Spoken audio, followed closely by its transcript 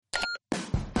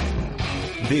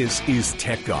This is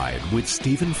Tech Guide with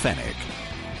Stephen Fennick,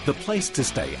 the place to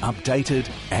stay updated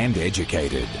and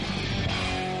educated.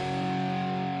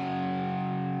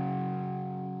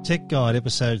 Tech Guide,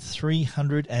 episode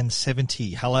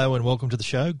 370. Hello and welcome to the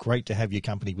show. Great to have your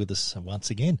company with us once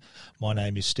again. My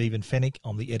name is Stephen Fennick.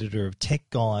 I'm the editor of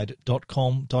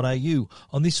techguide.com.au.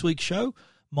 On this week's show,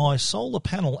 my solar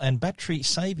panel and battery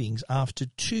savings after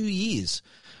 2 years.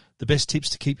 The best tips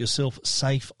to keep yourself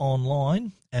safe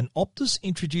online. And Optus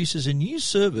introduces a new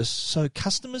service so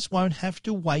customers won't have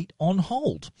to wait on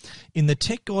hold. In the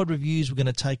Tech Guide reviews, we're going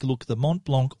to take a look at the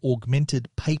Montblanc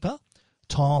Augmented Paper.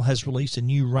 Tile has released a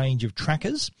new range of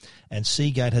trackers, and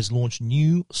Seagate has launched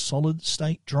new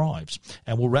solid-state drives.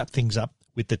 And we'll wrap things up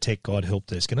with the Tech Guide Help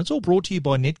Desk. And it's all brought to you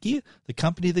by Netgear, the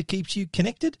company that keeps you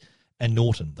connected, and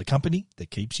Norton, the company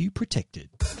that keeps you protected.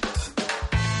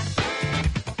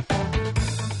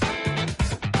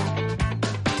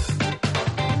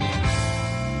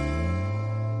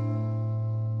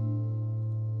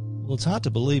 Well, it's hard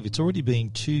to believe it's already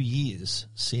been 2 years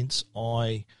since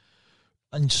I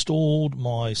installed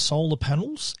my solar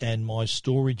panels and my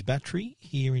storage battery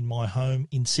here in my home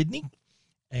in Sydney.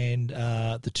 And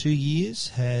the 2 years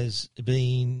has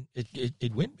been,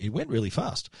 it went really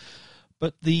fast.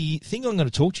 But the thing I'm going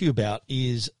to talk to you about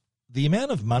is the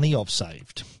amount of money I've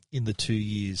saved in the 2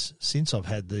 years since I've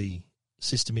had the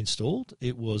system installed.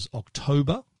 It was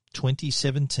October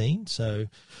 2017, so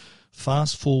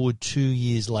fast forward 2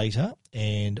 years later,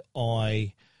 and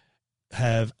I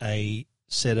have a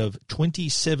set of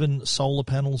 27 solar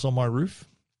panels on my roof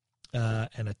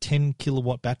and a 10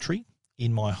 kilowatt battery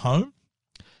in my home.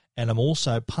 And I'm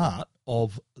also part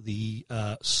of the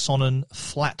Sonnen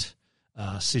Flat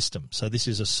system. So this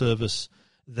is a service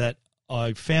that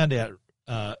I found out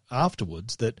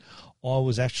afterwards that I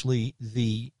was actually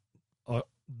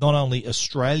not only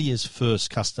Australia's first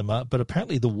customer, but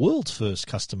apparently the world's first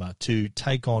customer to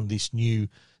take on this new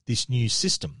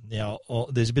system. Now,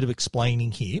 there's a bit of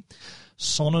explaining here.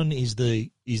 Sonnen is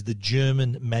the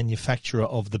German manufacturer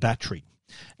of the battery,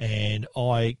 and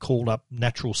I called up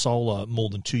Natural Solar more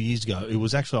than 2 years ago. It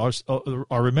was actually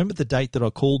I remember the date that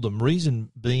I called them.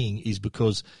 Reason being is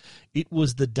because it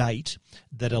was the date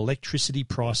that electricity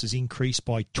prices increased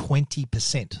by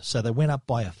 20%. So they went up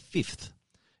by a fifth.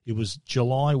 It was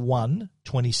July 1,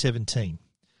 2017.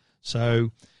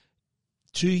 So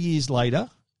 2 years later,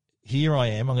 here I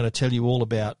am. I'm going to tell you all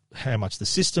about how much the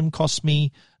system cost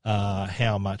me,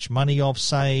 how much money I've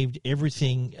saved,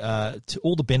 everything, to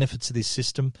all the benefits of this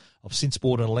system. I've since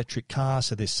bought an electric car,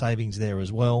 so there's savings there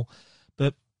as well.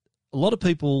 But a lot of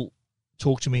people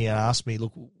talk to me and ask me,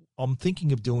 look, I'm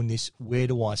thinking of doing this. Where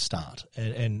do I start?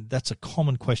 And that's a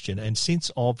common question. And since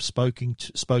I've spoken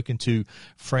to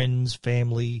friends,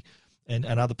 family, and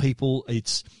other people,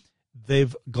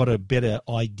 they've got a better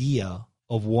idea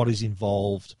of what is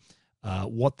involved,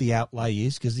 what the outlay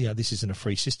is, because this isn't a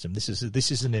free system.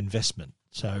 This is an investment.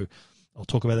 So I'll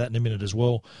talk about that in a minute as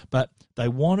well. But they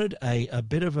wanted a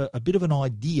bit of an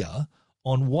idea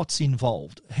on what's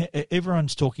involved.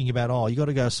 Everyone's talking about, you got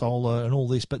to go solar and all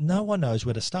this, but no one knows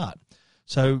where to start.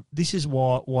 So this is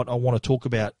what I want to talk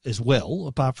about as well,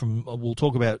 apart from we'll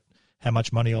talk about how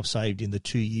much money I've saved in the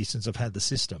 2 years since I've had the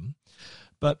system.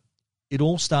 But it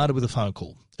all started with a phone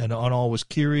call, and I was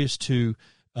curious to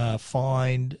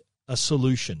find a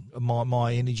solution.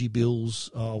 My energy bills,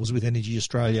 I was with Energy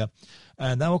Australia,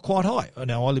 and they were quite high.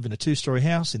 Now, I live in a two-storey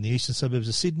house in the eastern suburbs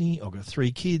of Sydney. I've got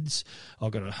 3 kids.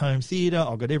 I've got a home theatre.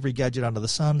 I've got every gadget under the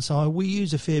sun. So we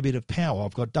use a fair bit of power.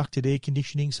 I've got ducted air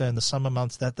conditioning, so in the summer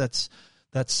months that's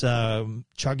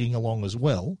chugging along as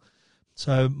well.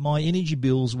 So my energy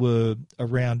bills were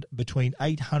around between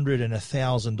 $800 and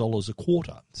 $1,000 a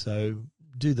quarter. So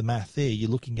do the math there. You're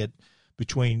looking at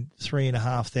between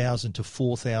 $3,500 to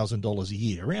 $4,000 a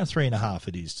year. Around $3,500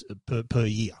 it is per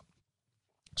year.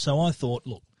 So I thought,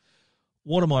 look,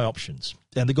 what are my options?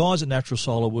 And the guys at Natural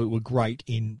Solar were great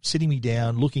in sitting me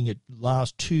down, looking at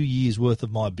last 2 years' worth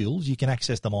of my bills. You can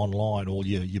access them online, all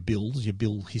your bills, your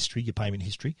bill history, your payment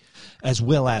history, as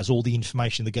well as all the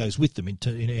information that goes with them,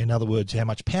 in other words, how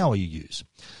much power you use.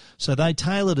 So they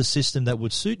tailored a system that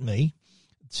would suit me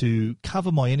to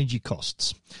cover my energy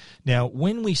costs. Now,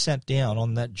 when we sat down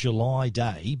on that July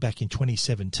day back in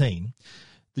 2017,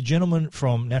 the gentleman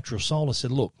from Natural Solar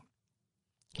said, look,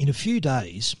 in a few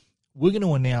days, we're going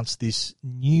to announce this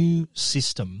new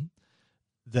system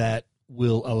that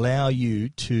will allow you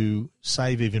to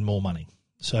save even more money.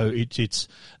 So it's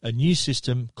a new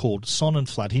system called Sonnen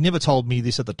Flat. He never told me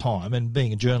this at the time, and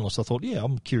being a journalist, I thought,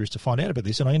 I'm curious to find out about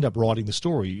this, and I ended up writing the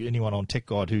story. Anyone on Tech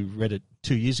Guide who read it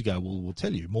 2 years ago will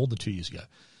tell you, more than 2 years ago.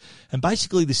 And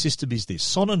basically the system is this: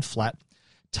 Sonnen Flat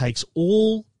takes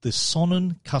all the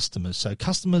Sonnen customers, so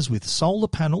customers with solar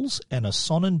panels and a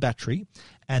Sonnen battery,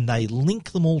 and they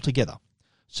link them all together.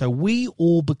 So we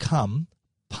all become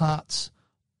parts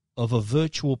of a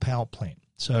virtual power plant.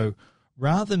 So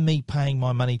rather than me paying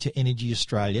my money to Energy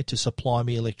Australia to supply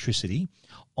me electricity,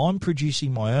 I'm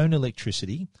producing my own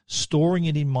electricity, storing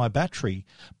it in my battery,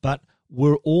 but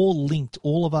we're all linked,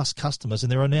 all of us customers,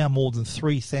 and there are now more than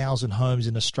 3,000 homes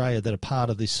in Australia that are part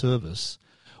of this service.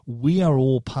 We are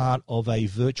all part of a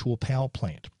virtual power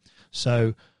plant.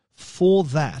 So for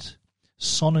that,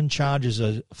 Sonnen charges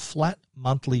a flat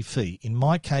monthly fee. In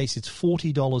my case, it's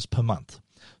 $40 per month.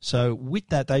 So with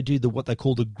that, they do what they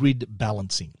call the grid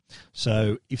balancing.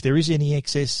 So if there is any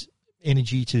excess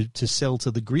energy to sell to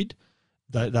the grid,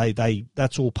 they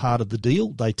that's all part of the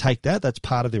deal. They take that. That's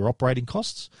part of their operating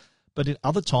costs. But at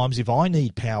other times, if I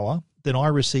need power, then I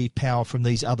receive power from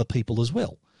these other people as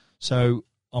well. So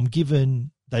I'm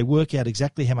given, they work out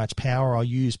exactly how much power I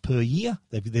use per year.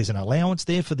 There's an allowance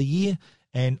there for the year,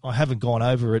 and I haven't gone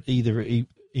over it in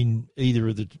either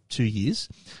of the 2 years.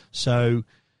 So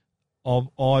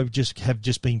I've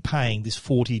just been paying this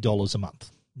 $40 a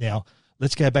month. Now,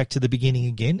 let's go back to the beginning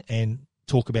again and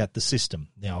talk about the system.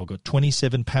 Now, I've got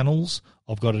 27 panels.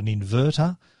 I've got an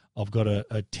inverter. I've got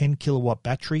a 10 kilowatt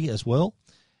battery as well,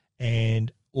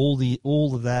 and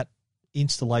all of that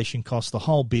installation cost, the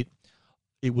whole bit,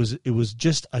 it was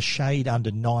just a shade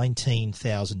under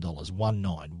 $19,000,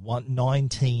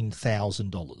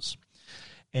 $19,000,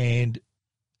 and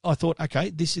I thought,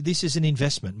 okay, this is an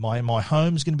investment. My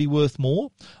home's going to be worth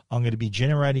more. I'm going to be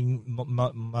generating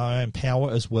my own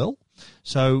power as well.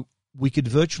 So we could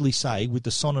virtually say with the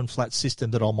Sonnen flat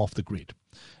system that I'm off the grid.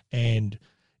 And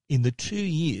in the 2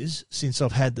 years since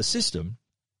I've had the system,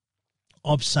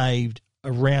 I've saved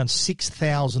around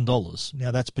 $6,000.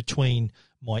 Now, that's between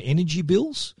my energy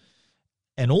bills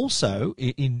and also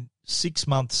in 6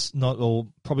 months, or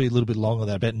probably a little bit longer than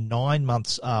that, about 9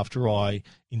 months after I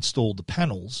installed the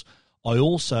panels, I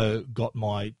also got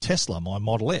my Tesla, my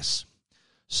Model S.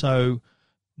 So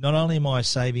not only am I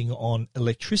saving on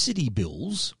electricity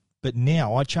bills, but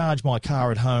now I charge my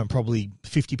car at home probably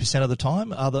 50% of the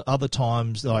time. Other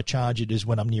times that I charge it is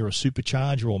when I'm near a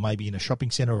supercharger or maybe in a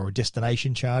shopping centre or a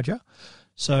destination charger.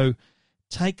 So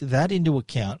take that into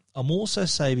account. I'm also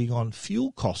saving on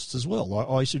fuel costs as well.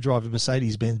 I used to drive a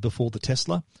Mercedes-Benz before the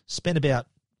Tesla, spent about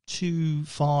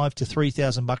 $2,500 to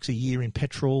 $3,000 a year in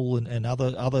petrol and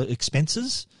other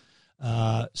expenses.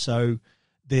 So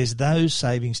there's those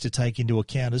savings to take into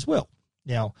account as well.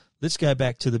 Now, let's go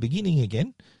back to the beginning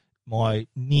again. My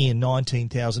near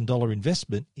 $19,000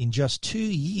 investment, in just 2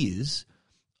 years,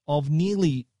 I've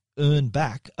nearly earned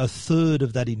back a third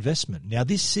of that investment. Now,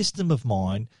 this system of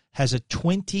mine has a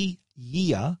 20+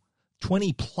 year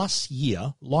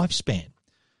lifespan.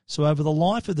 So over the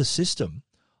life of the system,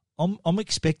 I'm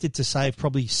expected to save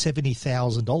probably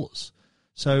 $70,000.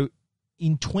 So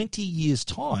in 20 years'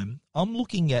 time, I'm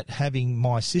looking at having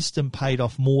my system paid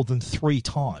off more than 3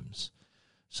 times.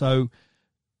 So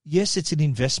yes, it's an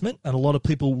investment, and a lot of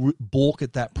people balk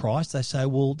at that price. They say,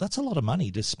 well, that's a lot of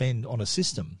money to spend on a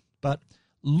system. But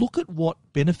look at what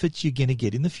benefits you're going to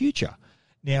get in the future.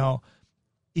 Now,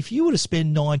 if you were to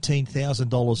spend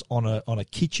 $19,000 on a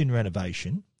kitchen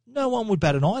renovation, no one would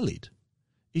bat an eyelid.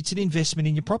 It's an investment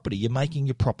in your property. You're making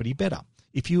your property better.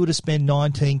 If you were to spend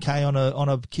 $19,000 on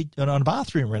a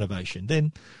bathroom renovation,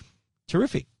 then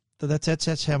terrific.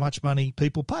 That's how much money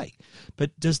people pay.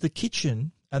 But does the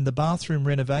kitchen and the bathroom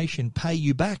renovation pay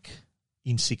you back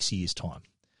in 6 years' time?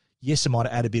 Yes, it might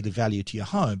add a bit of value to your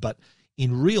home, but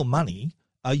in real money,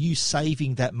 are you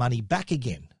saving that money back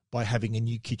again by having a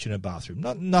new kitchen and bathroom?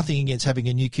 Nothing against having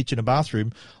a new kitchen and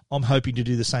bathroom. I'm hoping to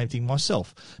do the same thing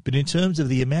myself. But in terms of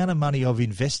the amount of money I've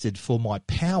invested for my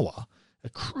power, a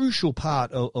crucial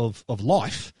part of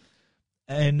life,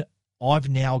 and I've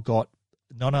now got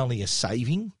not only a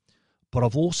saving, but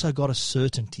I've also got a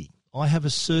certainty. I have a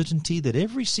certainty that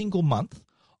every single month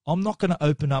I'm not going to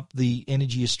open up the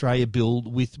Energy Australia bill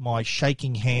with my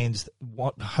shaking hands,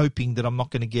 hoping that I'm not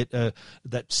going to get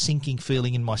that sinking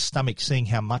feeling in my stomach, seeing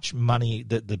how much money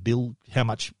how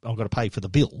much I'm going to pay for the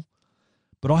bill.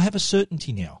 But I have a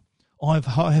certainty now. I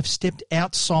have stepped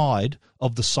outside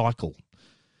of the cycle,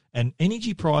 and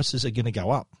energy prices are going to go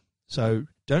up. So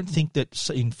don't think that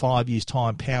in 5 years'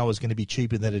 time power is going to be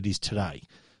cheaper than it is today.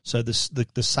 So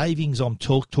the savings I'm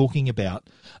talking about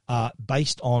are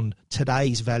based on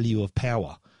today's value of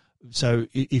power. So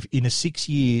if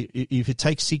it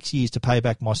takes 6 years to pay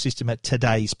back my system at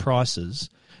today's prices,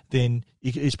 then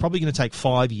it's probably going to take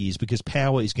 5 years because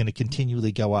power is going to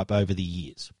continually go up over the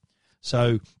years.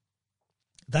 So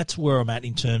that's where I'm at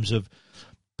in terms of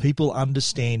people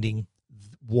understanding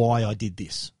why I did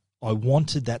this. I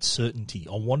wanted that certainty.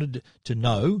 I wanted to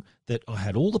know that I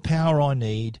had all the power I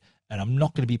need and I'm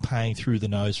not going to be paying through the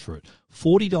nose for it.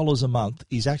 $40 a month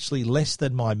is actually less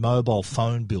than my mobile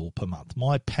phone bill per month.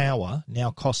 My power now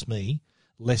costs me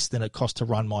less than it costs to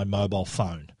run my mobile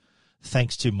phone,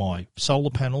 thanks to my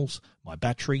solar panels, my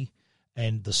battery,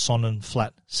 and the Sonnen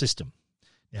flat system.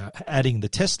 Now, adding the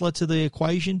Tesla to the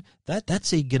equation,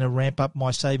 that's going to ramp up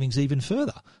my savings even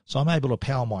further. So I'm able to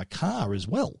power my car as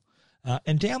well.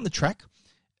 And down the track,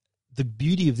 the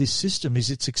beauty of this system is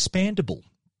it's expandable.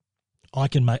 I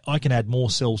can add more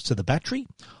cells to the battery.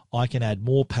 I can add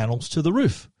more panels to the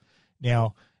roof.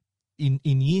 Now, in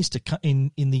the years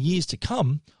to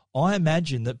come, I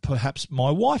imagine that perhaps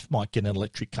my wife might get an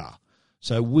electric car.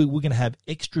 So we're going to have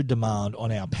extra demand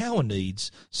on our power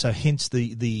needs. So hence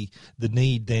the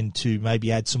need then to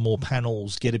maybe add some more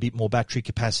panels, get a bit more battery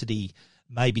capacity,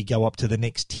 maybe go up to the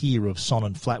next tier of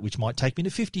Sonnen Flat, which might take me to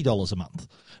 $50 a month.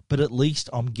 But at least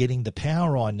I'm getting the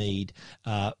power I need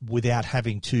without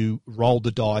having to roll the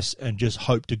dice and just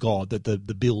hope to God that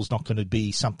the bill's not going to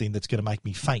be something that's going to make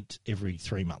me faint every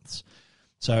 3 months.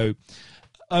 So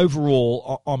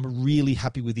overall, I'm really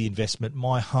happy with the investment.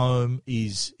 My home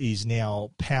is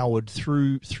now powered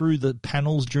through the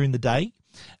panels during the day.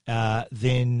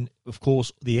 Then, of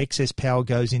course, the excess power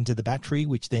goes into the battery,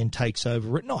 which then takes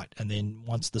over at night. And then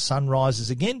once the sun rises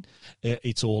again,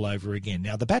 it's all over again.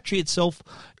 Now, the battery itself,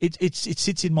 it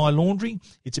sits in my laundry.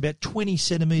 It's about 20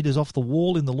 centimetres off the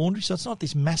wall in the laundry, so it's not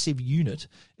this massive unit.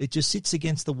 It just sits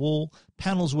against the wall,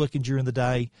 panels working during the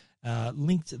day,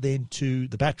 linked then to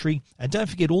the battery. And don't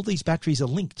forget, all these batteries are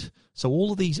linked. So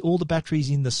all the batteries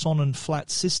in the Sonnen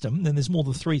Flat system, then there's more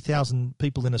than 3,000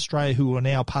 people in Australia who are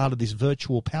now part of this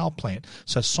virtual power plant.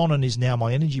 So Sonnen is now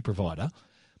my energy provider,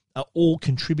 are all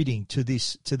contributing to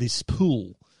this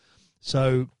pool.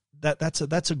 So that's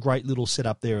a great little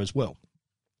setup there as well.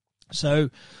 So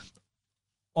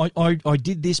I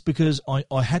did this because I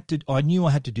knew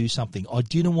I had to do something. I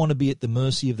didn't want to be at the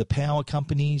mercy of the power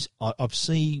companies. I've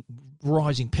seen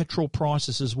rising petrol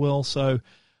prices as well, so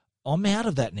I'm out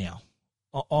of that now.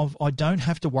 I don't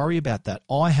have to worry about that.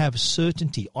 I have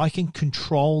certainty. I can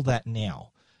control that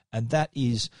now. And that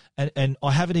is, and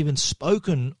I haven't even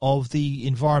spoken of the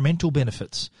environmental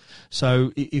benefits.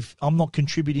 So if I'm not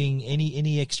contributing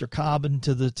any extra carbon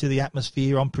to the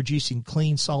atmosphere, I'm producing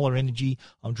clean solar energy,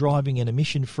 I'm driving an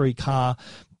emission-free car,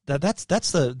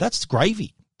 that's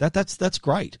gravy. That's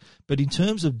great. But in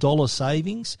terms of dollar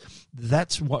savings,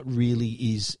 that's what really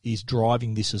is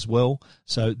driving this as well.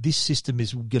 So this system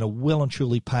is going to well and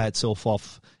truly pay itself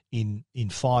off in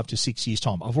 5 to 6 years'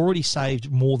 time. I've already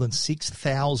saved more than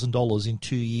 $6,000 in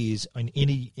 2 years in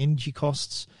any energy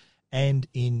costs and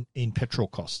in petrol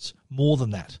costs. More than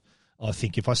that, I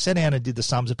think. If I sat down and did the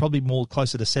sums, it's probably more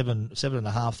closer to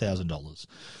 $7,500.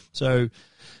 So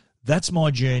that's my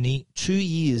journey. 2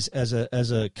 years as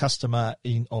a customer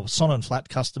of Sonnen Flat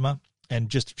customer, and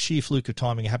just sheer fluke of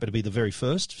timing, I happen to be the very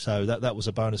first. So that was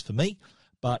a bonus for me.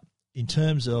 But in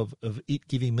terms of it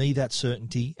giving me that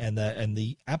certainty and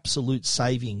the absolute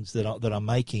savings that I'm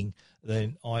making,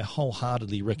 then I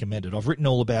wholeheartedly recommend it. I've written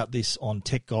all about this on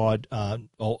Tech Guide. I've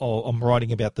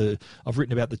written about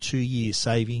the 2 year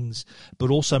savings,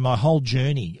 but also my whole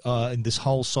journey and this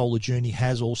whole solar journey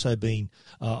has also been.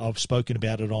 I've spoken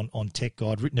about it on Tech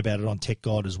Guide, written about it on Tech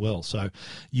Guide as well. So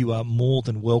you are more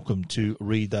than welcome to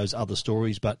read those other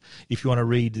stories. But if you want to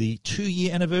read the 2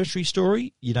 year anniversary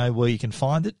story, you know where you can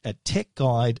find it at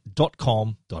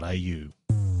techguide.com.au.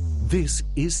 This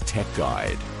is Tech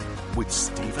Guide with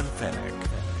Stephen Fenech.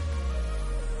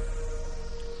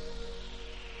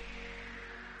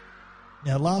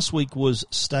 Now, last week was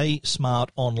Stay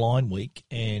Smart Online Week,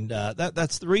 and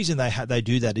that's the reason they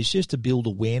do that is just to build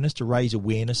awareness, to raise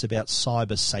awareness about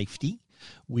cyber safety,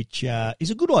 which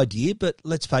is a good idea, but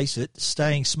let's face it,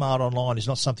 staying smart online is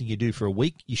not something you do for a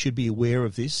week. You should be aware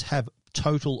of this, have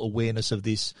total awareness of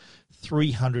this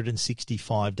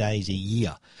 365 days a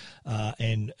year.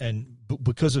 And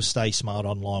because of Stay Smart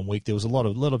Online Week, there was a lot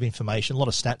of information, a lot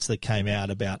of stats that came out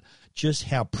about just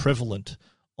how prevalent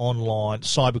online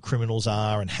cyber criminals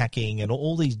are and hacking and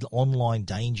all these online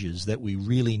dangers that we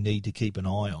really need to keep an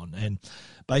eye on. And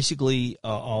basically,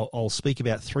 I'll speak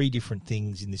about 3 different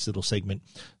things in this little segment: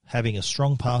 having a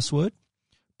strong password,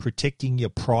 protecting your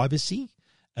privacy,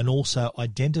 and also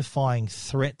identifying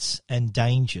threats and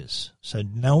dangers. So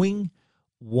knowing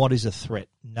what is a threat,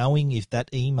 knowing if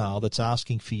that email that's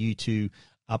asking for you to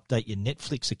update your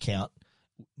Netflix account,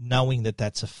 knowing that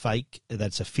that's a fake,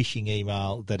 that's a phishing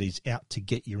email that is out to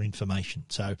get your information.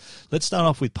 So let's start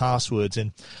off with passwords.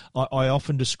 And I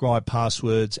often describe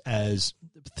passwords as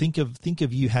think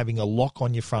of you having a lock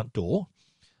on your front door.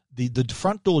 The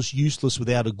front door is useless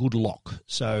without a good lock.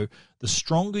 So the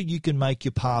stronger you can make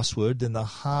your password, then the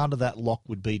harder that lock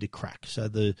would be to crack. So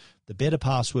the better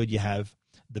password you have,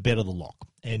 the better the lock.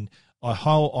 And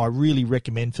I really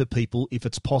recommend for people, if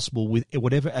it's possible, with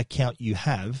whatever account you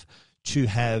have, to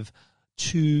have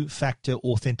two-factor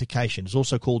authentication. It's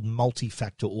also called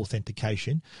multi-factor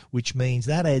authentication, which means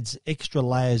that adds extra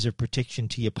layers of protection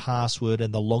to your password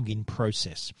and the login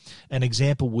process. An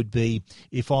example would be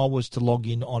if I was to log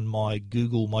in on my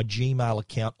Gmail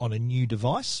account on a new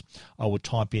device, I would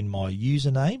type in my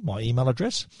username, my email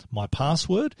address, my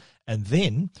password, and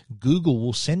then Google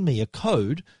will send me a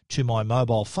code to my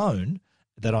mobile phone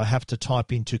that I have to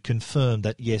type in to confirm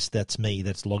that, yes, that's me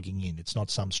that's logging in. It's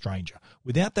not some stranger.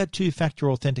 Without that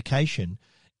two-factor authentication,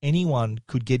 anyone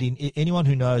could get in. Anyone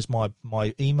who knows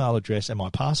my email address and my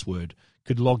password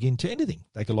could log into anything.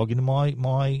 They could log into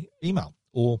my email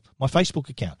or my Facebook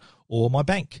account or my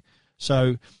bank.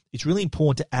 So it's really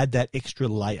important to add that extra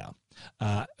layer.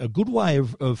 A good way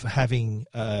of having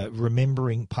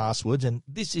remembering passwords, and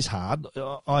this is hard.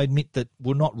 I admit that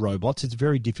we're not robots. It's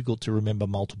very difficult to remember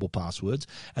multiple passwords,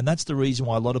 and that's the reason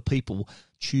why a lot of people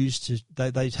choose to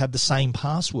they have the same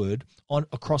password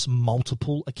across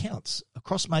multiple accounts,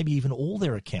 across maybe even all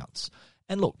their accounts.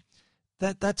 And look,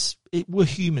 that's it. We're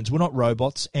humans. We're not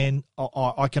robots, and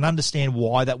I can understand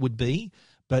why that would be.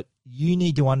 But you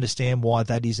need to understand why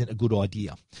that isn't a good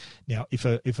idea. Now, if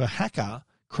a hacker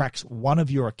cracks one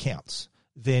of your accounts,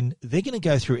 then they're going to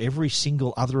go through every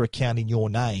single other account in your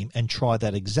name and try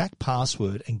that exact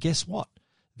password. And guess what?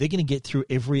 They're going to get through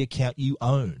every account you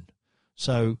own.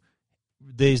 So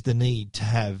there's the need to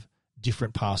have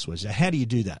different passwords. Now, how do you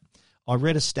do that? I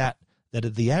read a stat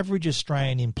that the average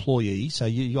Australian employee, so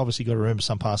you obviously got to remember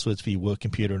some passwords for your work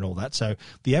computer and all that. So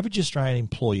the average Australian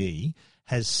employee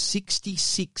has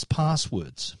 66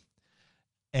 passwords.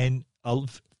 And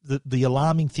the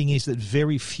alarming thing is that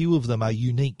very few of them are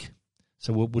unique.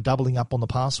 So we're doubling up on the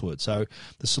password. So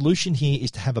the solution here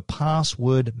is to have a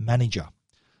password manager.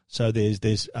 So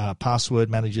there's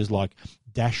password managers like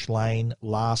Dashlane,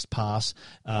 LastPass.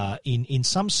 In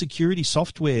some security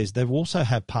softwares, they also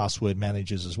have password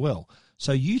managers as well.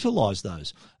 So utilize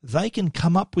those. They can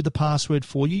come up with a password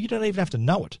for you. You don't even have to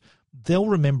know it. They'll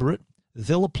remember it.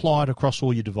 They'll apply it across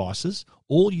all your devices.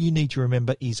 All you need to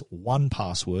remember is one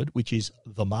password, which is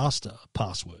the master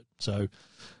password. So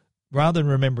rather than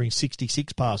remembering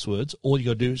 66 passwords, all you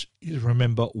got to do is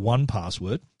remember one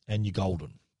password and you're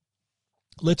golden.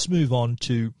 Let's move on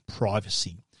to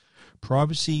privacy.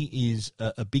 Privacy is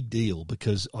a big deal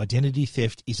because identity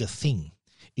theft is a thing.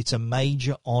 It's a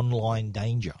major online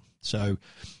danger. So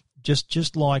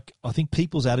just like I think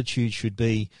people's attitude should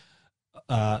be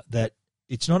that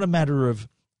it's not a matter of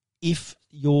if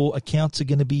your accounts are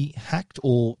going to be hacked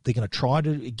or they're going to try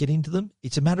to get into them.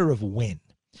 It's a matter of when.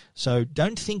 So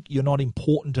don't think you're not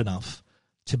important enough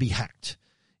to be hacked.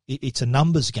 It's a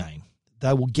numbers game.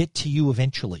 They will get to you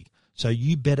eventually. So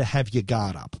you better have your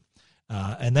guard up.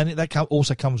 And then that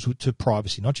also comes to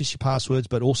privacy, not just your passwords,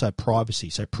 but also privacy.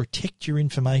 So protect your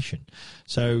information.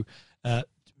 So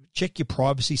check your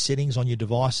privacy settings on your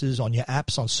devices, on your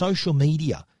apps, on social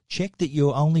media. Check that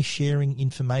you're only sharing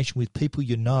information with people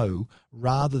you know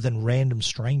rather than random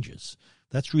strangers.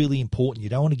 That's really important. You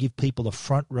don't want to give people a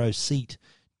front row seat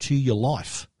to your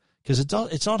life because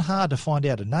it's not hard to find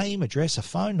out a name, address, a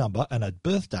phone number, and a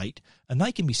birth date, and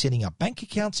they can be setting up bank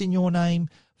accounts in your name,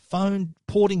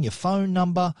 porting your phone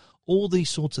number, all these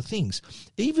sorts of things.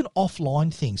 Even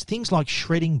offline things like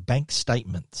shredding bank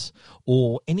statements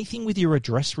or anything with your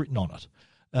address written on it.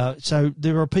 So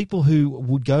there are people who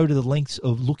would go to the lengths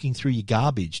of looking through your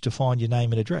garbage to find your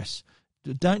name and address.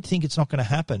 Don't think it's not going to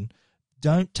happen.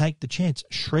 Don't take the chance.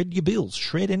 Shred your bills.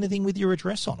 Shred anything with your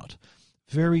address on it.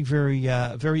 Very, very,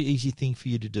 very easy thing for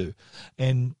you to do.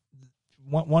 And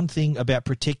one thing about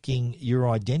protecting your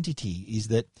identity is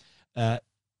that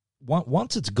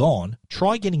once it's gone,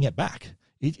 try getting it back.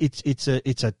 It's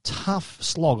a tough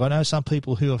slog. I know some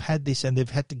people who have had this and they've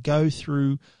had to go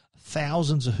through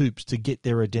thousands of hoops to get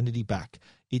their identity back.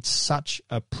 It's such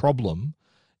a problem.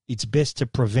 It's best to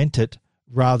prevent it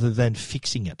rather than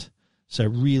fixing it. So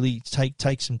really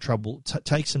take some trouble,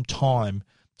 take some time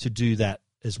to do that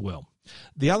as well.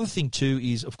 The other thing too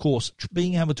is, of course,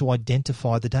 being able to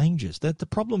identify the dangers. That the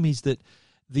problem is that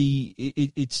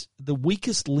it's the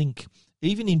weakest link.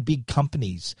 Even in big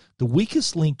companies, the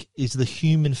weakest link is the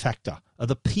human factor, are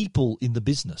the people in the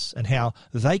business and how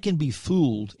they can be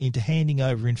fooled into handing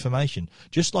over information,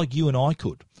 just like you and I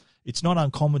could. It's not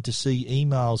uncommon to see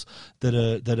emails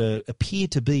that appear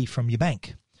to be from your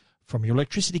bank, from your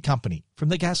electricity company, from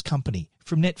the gas company,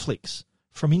 from Netflix,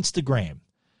 from Instagram.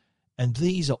 And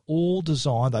these are all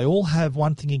designed, they all have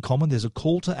one thing in common. There's a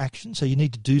call to action, so you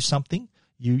need to do something.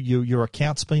 Your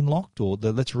account's been locked, or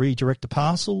let's redirect a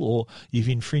parcel, or you've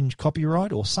infringed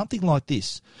copyright, or something like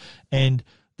this. And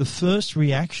the first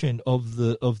reaction of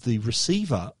the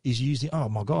receiver is usually, oh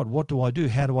my God, what do I do?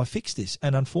 How do I fix this?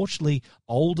 And unfortunately,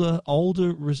 older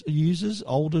users,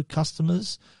 older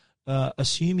customers,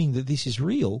 assuming that this is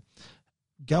real,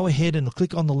 go ahead and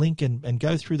click on the link and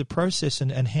go through the process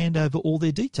and hand over all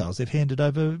their details. They've handed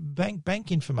over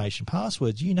bank information,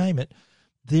 passwords, you name it.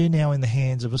 They're now in the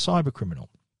hands of a cyber criminal.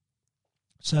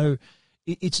 So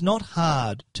it's not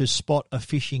hard to spot a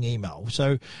phishing email.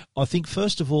 So I think,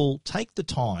 first of all, take the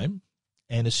time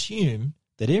and assume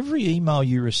that every email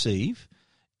you receive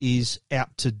is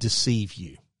out to deceive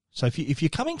you. So if you're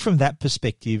coming from that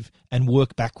perspective and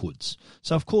work backwards.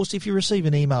 So, of course, if you receive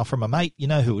an email from a mate, you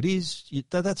know who it is.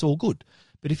 That's all good.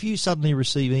 But if you suddenly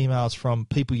receive emails from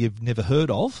people you've never heard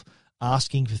of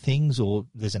asking for things, or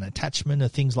there's an attachment or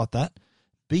things like that,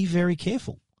 be very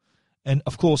careful. And,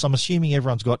 of course, I'm assuming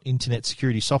everyone's got internet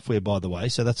security software, by the way,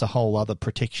 so that's a whole other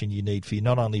protection you need for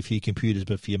not only for your computers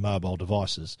but for your mobile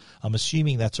devices. I'm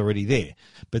assuming that's already there.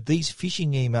 But these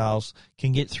phishing emails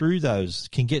can get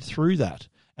through that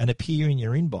and appear in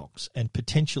your inbox and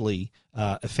potentially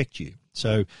affect you.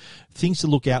 So things to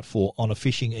look out for on a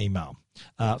phishing email.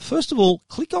 First of all,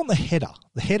 click on the header.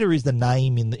 The header is the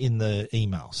name in the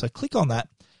email. So click on that,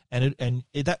 and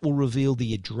that will reveal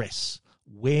the address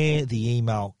where the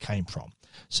email came from.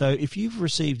 So if you've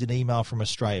received an email from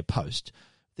Australia Post,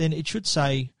 then it should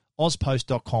say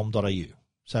ozpost.com.au.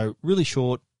 So really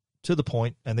short, to the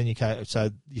point, and then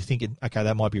so you're thinking, okay,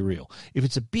 that might be real. If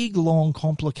it's a big, long,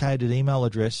 complicated email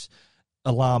address,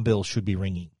 alarm bells should be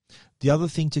ringing. The other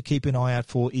thing to keep an eye out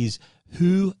for is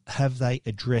who have they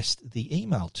addressed the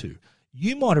email to.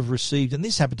 You might have received, and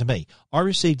this happened to me, I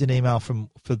received an email for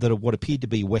what appeared to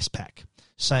be Westpac,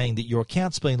 saying that your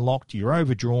account's been locked, you're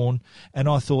overdrawn, and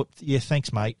I thought, yeah,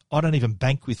 thanks, mate. I don't even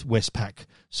bank with Westpac,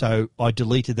 so I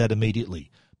deleted that immediately.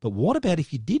 But what about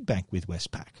if you did bank with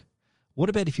Westpac? What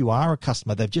about if you are a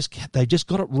customer? They've just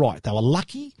got it right. They were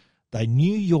lucky. They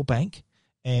knew your bank,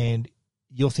 and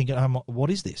you're thinking, oh,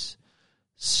 what is this?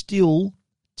 Still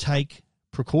take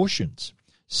precautions.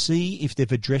 See if they've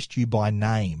addressed you by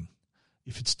name.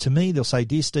 If it's to me, they'll say,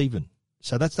 Dear Stephen.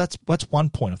 So that's one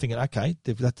point. I'm thinking, okay,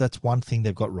 that's one thing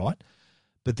they've got right.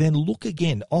 But then look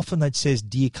again. Often it says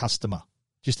Dear Customer,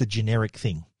 just a generic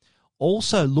thing.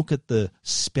 Also look at the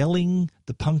spelling,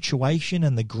 the punctuation,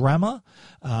 and the grammar.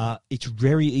 It's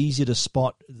very easy to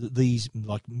spot these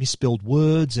like misspelled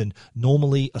words, and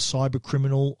normally a cyber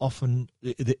criminal, often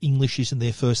the English isn't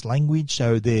their first language,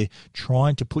 so they're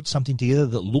trying to put something together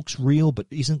that looks real but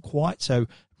isn't quite, so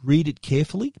read it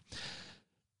carefully.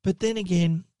 But then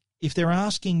again, if they're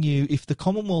asking you, if the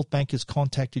Commonwealth Bank has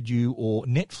contacted you, or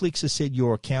Netflix has said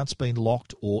your account's been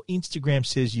locked, or Instagram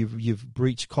says you've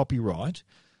breached copyright,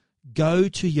 go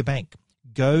to your bank,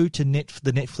 go to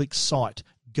the Netflix site,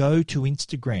 go to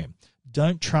Instagram.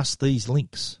 Don't trust these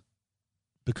links,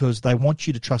 because they want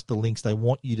you to trust the links. They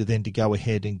want you to then to go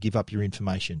ahead and give up your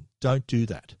information. Don't do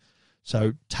that.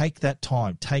 So take that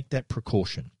time, take that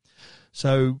precaution.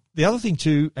 So the other thing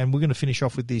too, and we're going to finish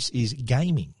off with this, is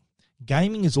gaming.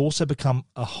 Gaming has also become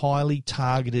a highly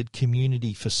targeted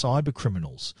community for cyber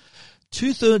criminals.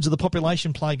 2/3 of the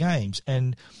population play games,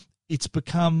 and it's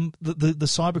become the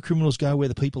cyber criminals go where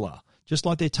the people are. Just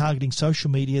like they're targeting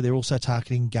social media, they're also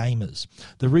targeting gamers.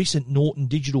 The recent Norton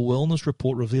Digital Wellness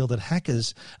report revealed that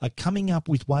hackers are coming up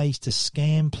with ways to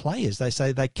scam players. They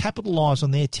say they capitalise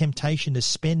on their temptation to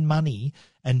spend money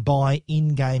and buy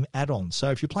in-game add-ons.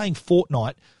 So if you're playing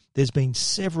Fortnite, there's been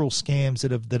several scams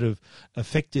that have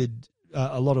affected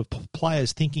a lot of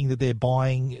players thinking that they're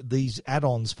buying these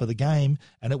add-ons for the game,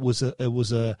 and it was a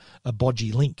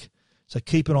bodgy link. So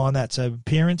keep an eye on that. So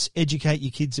parents, educate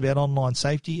your kids about online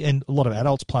safety, and a lot of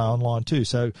adults play online too.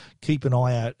 So keep an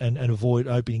eye out and avoid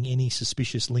opening any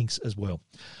suspicious links as well.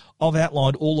 I've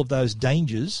outlined all of those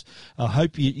dangers. I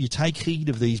hope you take heed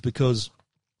of these, because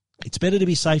it's better to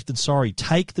be safe than sorry.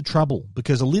 Take the trouble,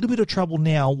 because a little bit of trouble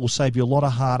now will save you a lot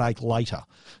of heartache later.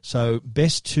 So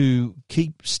best to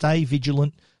stay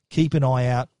vigilant, keep an eye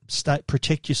out,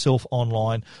 protect yourself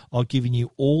online. I've given you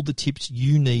all the tips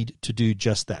you need to do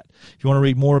just that. If you want to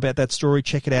read more about that story,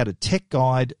 check it out at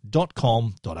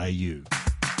techguide.com.au.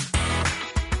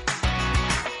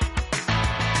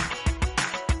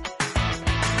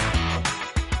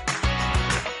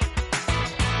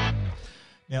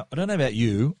 Now, I don't know about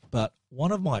you, but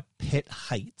one of my pet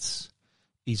hates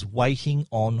is waiting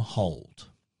on hold.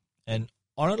 And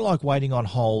I don't like waiting on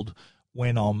hold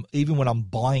when I'm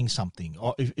buying something.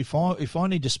 If I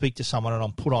need to speak to someone and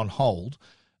I'm put on hold,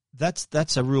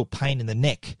 that's a real pain in the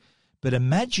neck. But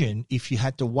imagine if you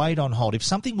had to wait on hold. If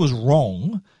something was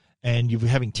wrong and you were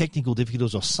having technical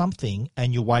difficulties or something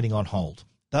and you're waiting on hold,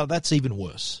 that's even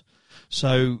worse.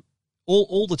 So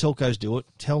all the telcos do it.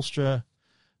 Telstra,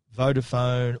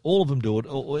 Vodafone, all of them do it,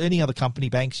 or any other company,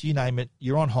 banks, you name it,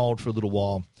 you're on hold for a little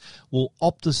while. Well,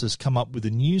 Optus has come up with a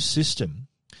new system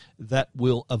that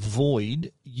will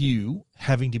avoid you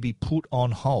having to be put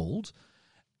on hold,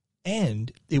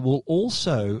 and it will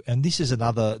also, and this is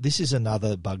another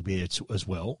bugbear as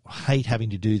well, I hate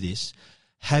having to do this,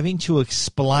 having to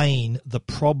explain the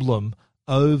problem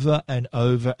over and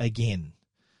over again.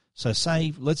 So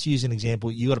say, let's use an example,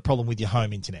 you got a problem with your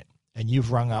home internet and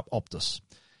you've rung up Optus.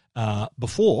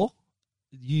 Before,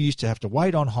 you used to have to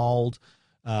wait on hold,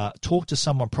 talk to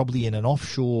someone probably in an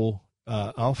offshore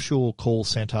call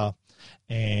center,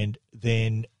 and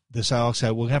then they say,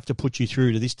 okay, we'll have to put you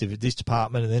through to this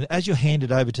department. And then as you're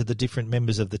handed over to the different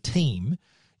members of the team,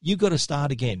 you've got to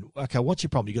start again. Okay, what's your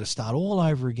problem? You've got to start all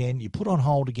over again. You put on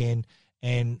hold again,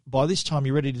 and by this time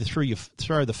you're ready to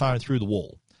throw the phone through the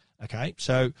wall. Okay,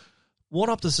 so what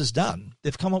Optus has done,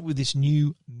 they've come up with this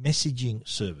new messaging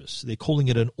service. They're calling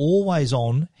it an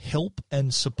always-on help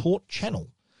and support channel.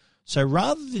 So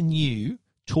rather than you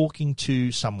talking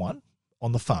to someone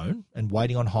on the phone and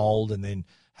waiting on hold and then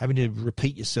having to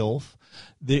repeat yourself,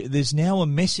 there's now a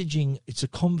messaging, it's a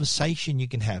conversation you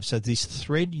can have. So this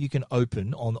thread you can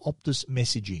open on Optus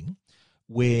messaging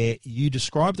where you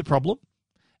describe the problem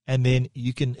and then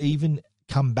you can even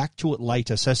come back to it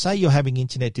later. So say you're having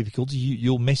internet difficulties,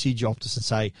 you'll message Optus and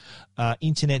say,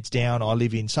 internet's down, I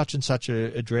live in such and such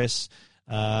a address,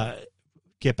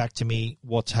 get back to me,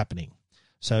 what's happening?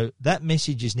 So that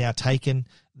message is now taken,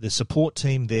 the support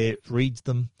team there reads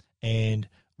them and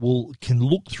can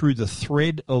look through the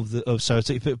thread so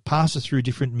if it passes through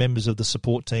different members of the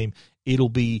support team, it'll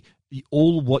be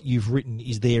all what you've written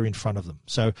is there in front of them.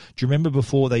 So do you remember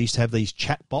before they used to have these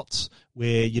chat bots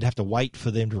where you'd have to wait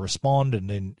for them to respond and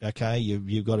then, okay,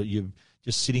 you're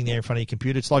just sitting there in front of your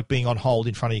computer. It's like being on hold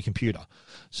in front of your computer.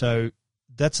 So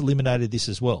that's eliminated this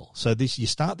as well. So you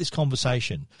start this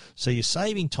conversation. So you're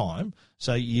saving time.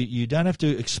 So you don't have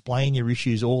to explain your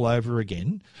issues all over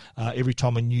again every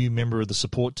time a new member of the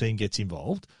support team gets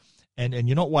involved. And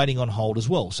you're not waiting on hold as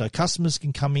well. So customers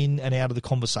can come in and out of the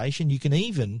conversation. You can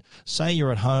even say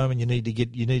you're at home and you need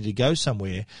to go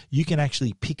somewhere. You can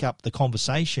actually pick up the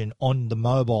conversation on the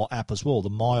mobile app as well, the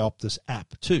My Optus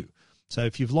app too. So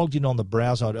if you've logged in on the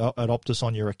browser at Optus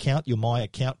on your account, your My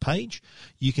Account page,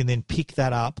 you can then pick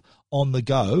that up on the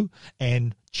go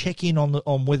and check in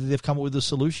on whether they've come up with a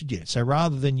solution yet. So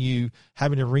rather than you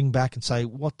having to ring back and say,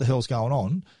 what the hell's going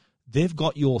on, they've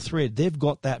got your thread, they've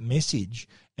got that message,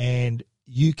 and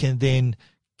you can then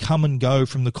come and go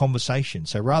from the conversation.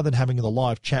 So rather than having the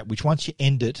live chat, which once you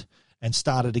end it and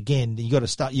start it again, you got to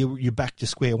start, you're back to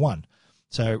square one.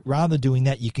 So rather than doing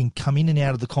that, you can come in and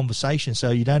out of the conversation.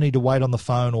 So you don't need to wait on the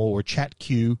phone or a chat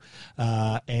queue,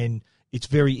 and it's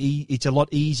it's a lot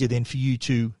easier then for you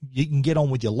can get on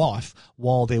with your life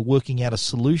while they're working out a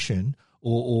solution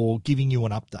or giving you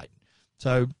an update.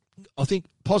 So I think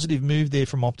positive move there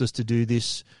from Optus to do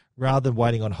this rather than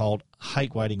waiting on hold.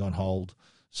 Hate waiting on hold.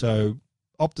 So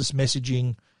Optus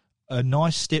messaging, a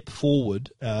nice step forward.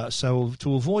 So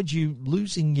to avoid you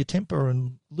losing your temper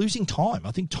and losing time.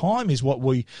 I think time is what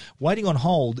waiting on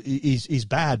hold is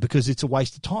bad because it's a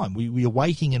waste of time. We are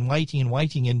waiting and waiting and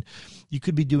waiting, and you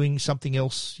could be doing something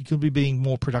else. You could be being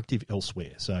more productive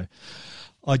elsewhere. So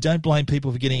I don't blame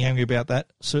people for getting angry about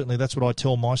that. Certainly that's what I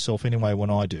tell myself anyway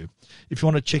when I do. If you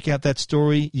want to check out that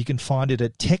story, you can find it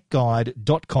at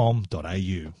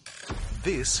techguide.com.au.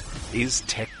 This is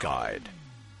Tech Guide.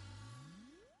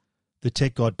 The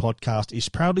Tech Guide podcast is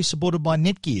proudly supported by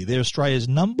Netgear. They're Australia's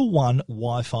 #1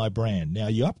 Wi-Fi brand. Now,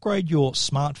 you upgrade your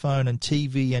smartphone and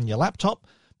TV and your laptop,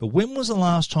 but when was the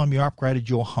last time you upgraded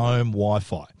your home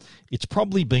Wi-Fi? It's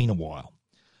probably been a while.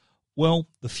 Well,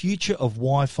 the future of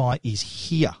Wi-Fi is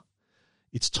here.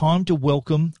 It's time to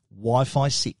welcome Wi-Fi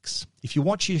 6. If you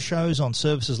watch your shows on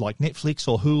services like Netflix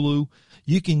or Hulu,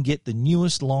 you can get the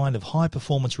newest line of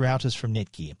high-performance routers from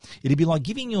Netgear. It'd be like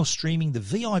giving your streaming the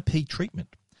VIP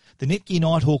treatment. The Netgear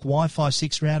Nighthawk Wi-Fi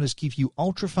 6 routers give you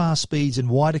ultra-fast speeds and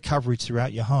wider coverage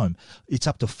throughout your home. It's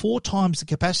up to 4 times the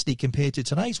capacity compared to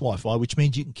today's Wi-Fi, which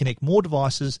means you can connect more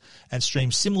devices and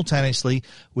stream simultaneously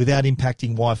without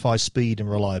impacting Wi-Fi speed and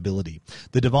reliability.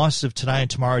 The devices of today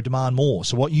and tomorrow demand more,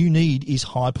 so what you need is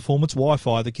high-performance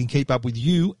Wi-Fi that can keep up with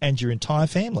you and your entire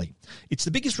family. It's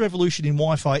the biggest revolution in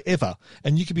Wi-Fi ever,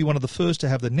 and you could be one of the first to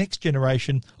have the next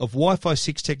generation of Wi-Fi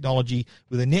 6 technology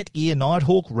with a Netgear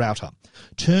Nighthawk router.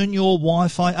 Turn your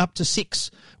Wi-Fi up to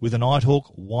 6 with a Nighthawk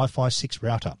Wi-Fi 6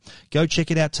 router. Go check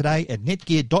it out today at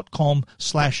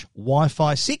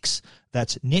netgear.com/Wi-Fi 6.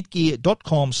 That's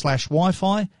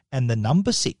netgear.com/Wi-Fi and the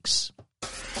number 6.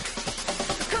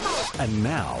 And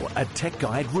now, a Tech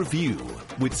Guide review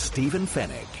with Stephen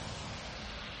Fennick.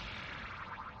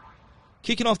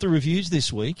 Kicking off the reviews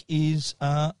this week is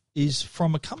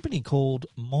from a company called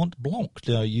Montblanc.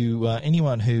 Now,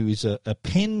 anyone who is a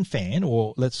pen fan,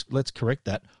 or let's correct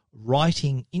that,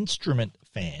 writing instrument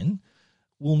fan,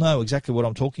 will know exactly what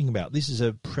I'm talking about. This is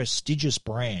a prestigious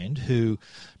brand who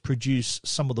produce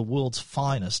some of the world's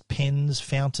finest pens,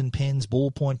 fountain pens,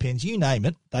 ballpoint pens, you name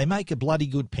it. They make a bloody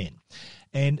good pen.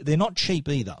 And they're not cheap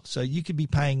either. So you could be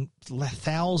paying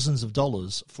thousands of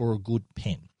dollars for a good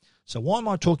pen. So why am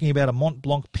I talking about a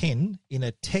Montblanc pen in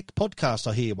a tech podcast,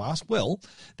 I hear you ask? Well,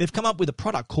 they've come up with a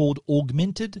product called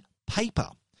Augmented Paper.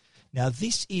 Now,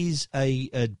 this is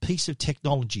a piece of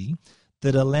technology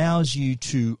that allows you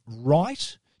to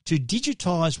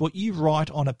digitize what you write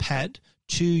on a pad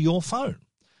to your phone.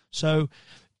 So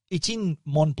it's in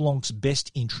Montblanc's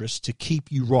best interest to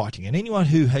keep you writing. And anyone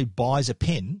who buys a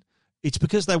pen, it's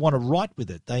because they want to write with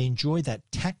it. They enjoy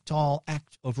that tactile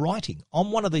act of writing.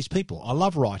 I'm one of these people. I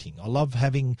love writing. I love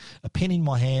having a pen in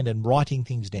my hand and writing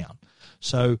things down.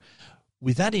 So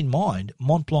with that in mind,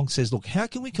 Montblanc says, look, how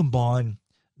can we combine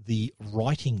the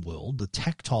writing world, the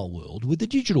tactile world, with the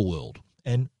digital world?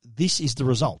 And this is the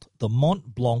result, the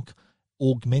Montblanc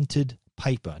Augmented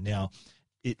Paper. Now,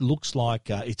 it looks like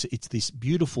it's this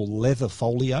beautiful leather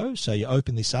folio. So you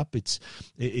open this up. It's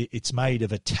made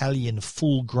of Italian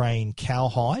full-grain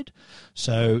cowhide.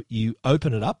 So you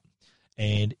open it up,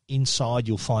 and inside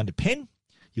you'll find a pen.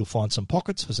 You'll find some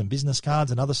pockets for some business cards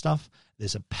and other stuff.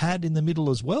 There's a pad in the middle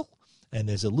as well, and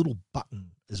there's a little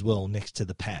button as well next to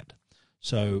the pad.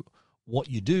 So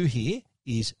what you do here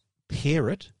is pair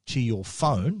it to your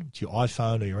phone, to your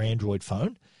iPhone or your Android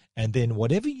phone, and then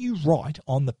whatever you write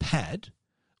on the pad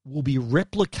will be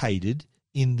replicated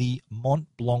in the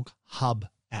Montblanc Hub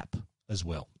app as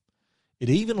well. It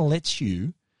even lets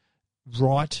you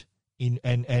write in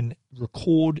and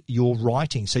record your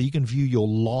writing, so you can view your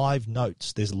live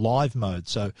notes. There's live mode,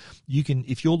 so you can,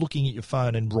 if you're looking at your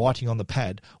phone and writing on the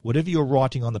pad, whatever you're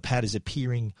writing on the pad is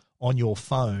appearing on your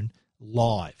phone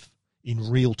live in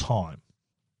real time.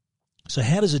 So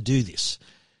how does it do this?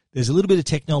 There's a little bit of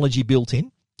technology built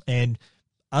in, and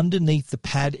underneath the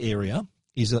pad area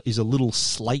is a little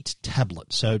slate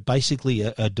tablet. So basically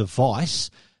a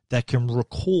device that can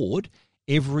record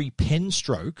every pen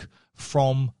stroke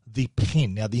from the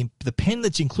pen. Now, the pen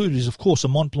that's included is, of course, a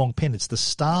Montblanc pen. It's the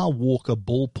Star Walker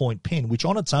ballpoint pen, which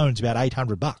on its own is about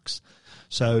 $800.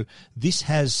 So this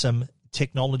has some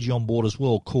technology on board as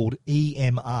well called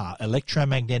EMR,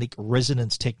 electromagnetic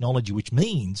resonance technology, which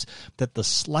means that the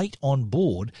slate on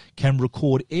board can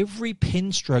record every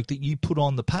pen stroke that you put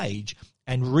on the page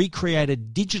and recreate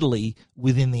it digitally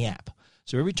within the app.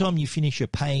 So every time you finish a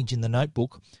page in the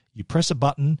notebook, you press a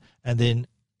button, and then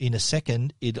in a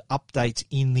second it updates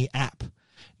in the app.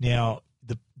 Now,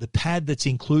 the pad that's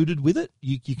included with it,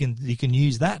 you can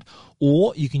use that,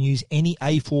 or you can use any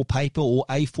A4 paper or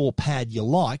A4 pad you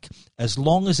like, as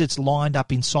long as it's lined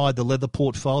up inside the leather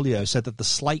portfolio so that the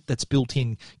slate that's built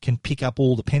in can pick up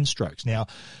all the pen strokes. Now,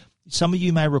 some of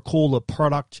you may recall a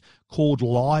product called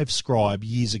LiveScribe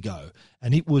years ago,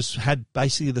 and it had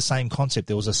basically the same concept.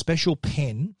 There was a special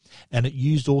pen, and it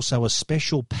used also a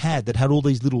special pad that had all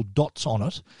these little dots on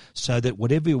it, so that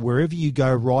wherever you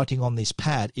go writing on this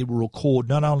pad, it will record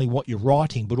not only what you're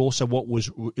writing, but also what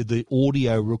was the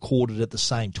audio recorded at the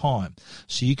same time.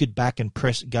 So you could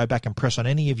go back and press on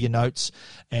any of your notes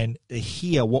and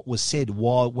hear what was said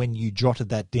when you jotted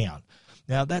that down.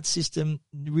 Now, that system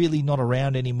really not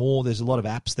around anymore. There's a lot of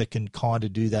apps that can kind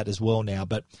of do that as well now,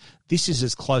 but this is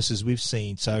as close as we've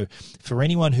seen. So for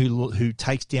anyone who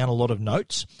takes down a lot of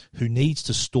notes, who needs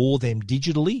to store them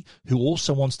digitally, who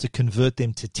also wants to convert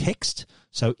them to text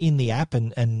So in the app,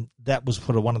 and that was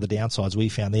sort of one of the downsides we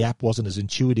found, the app wasn't as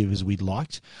intuitive as we'd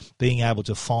liked. Being able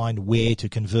to find where to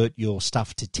convert your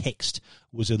stuff to text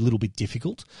was a little bit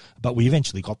difficult, but we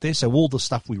eventually got there. So all the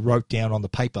stuff we wrote down on the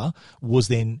paper was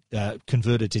then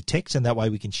converted to text, and that way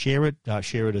we can share it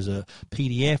as a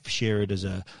PDF, share it as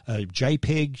a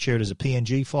JPEG, share it as a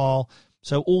PNG file.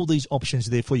 So all these options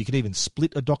are there for you. You could even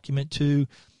split a document too.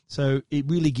 So it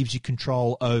really gives you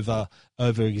control over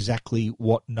exactly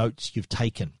what notes you've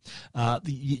taken.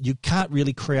 You can't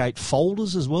really create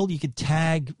folders as well. You could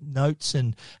tag notes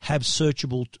and have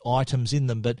searchable items in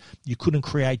them, but you couldn't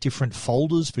create different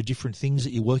folders for different things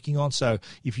that you're working on. So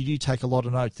if you do take a lot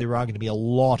of notes, there are going to be a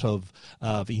lot of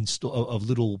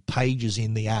little pages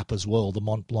in the app as well, the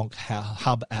Montblanc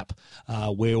Hub app,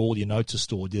 where all your notes are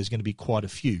stored. There's going to be quite a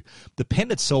few. The pen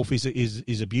itself is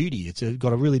a beauty. It's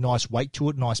got a really nice weight to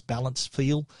it, nice balance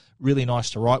feel, really nice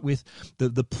to write with.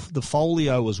 The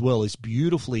folio as well is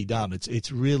beautifully done.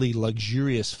 It's really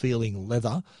luxurious feeling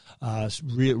leather. It's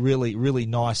really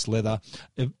nice leather.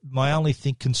 My only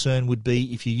concern would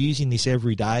be if you're using this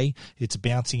every day, it's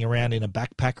bouncing around in a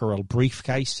backpack or a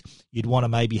briefcase. You'd want to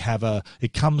maybe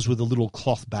it comes with a little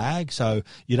cloth bag, so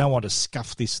you don't want to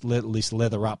scuff this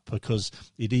leather up because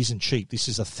it isn't cheap. This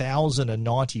is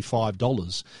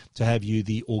 $1,095 to have you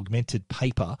the augmented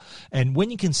paper. And when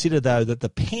you consider though that the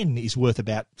pen is worth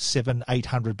about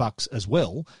 $700-800 as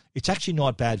well, it's actually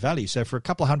not bad value. So for a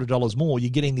couple of $100 more, you're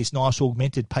getting this nice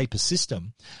augmented paper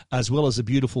system as well as a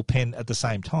beautiful pen at the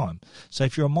same time. So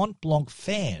if you're a Montblanc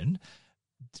fan,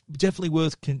 definitely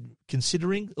worth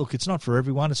considering. Look, it's not for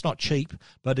everyone. It's not cheap,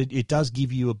 but it does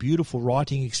give you a beautiful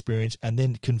writing experience and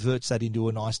then converts that into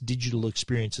a nice digital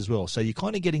experience as well. So you're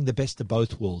kind of getting the best of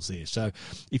both worlds there. So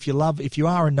if you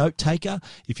are a note taker,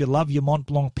 if you love your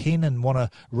Montblanc pen and want to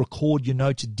record your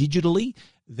notes digitally,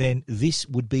 then this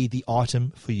would be the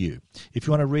item for you. If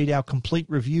you want to read our complete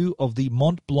review of the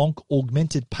Montblanc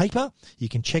Augmented Paper, you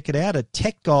can check it out at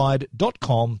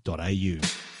techguide.com.au.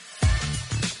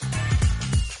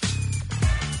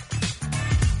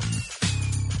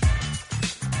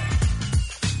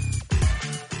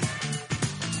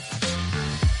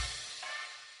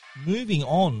 Moving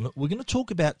on, we're going to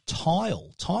talk about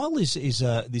Tile. Tile is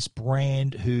this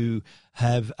brand who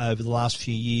have, over the last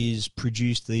few years,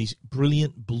 produced these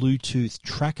brilliant Bluetooth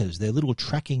trackers. They're little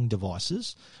tracking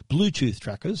devices, Bluetooth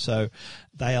trackers. So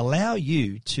they allow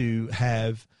you to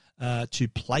have to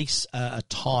place a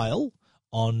tile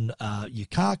on your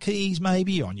car keys,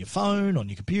 maybe on your phone, on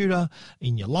your computer,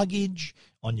 in your luggage,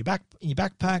 in your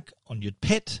backpack, on your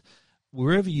pet,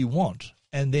 wherever you want,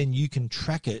 and then you can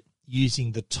track it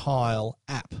using the Tile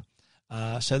app.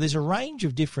 So there's a range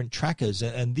of different trackers,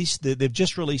 and they've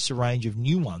just released a range of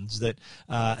new ones that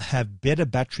have better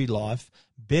battery life,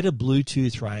 better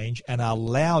Bluetooth range, and are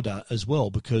louder as well,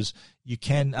 because you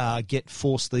can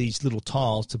force these little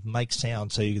tiles to make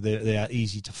sound, so they are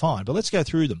easy to find. But let's go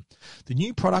through them. The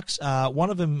new products, one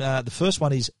of them, the first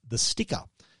one is the sticker.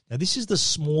 Now, this is the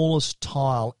smallest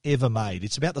tile ever made.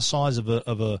 It's about the size of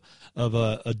a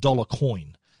dollar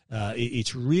coin.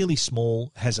 It's really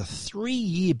small, has a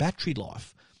 3-year battery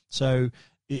life. So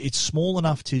it's small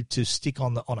enough to stick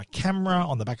on a camera,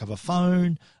 on the back of a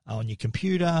phone, on your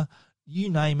computer, you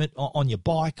name it, on your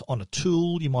bike, on a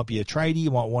tool. You might be a tradie,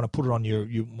 you might want to put it on your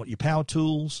power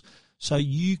tools. So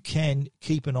you can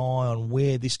keep an eye on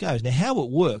where this goes. Now, how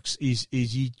it works is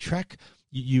you track,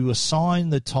 you assign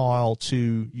the tile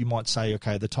to, you might say,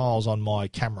 okay, the tile's on my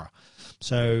camera.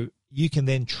 So you can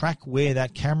then track where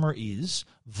that camera is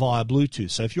via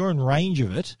Bluetooth. So if you're in range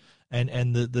of it,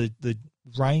 and the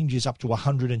range is up to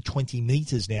 120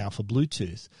 meters now for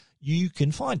Bluetooth, you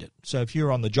can find it. So if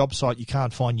you're on the job site, you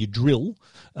can't find your drill,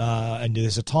 and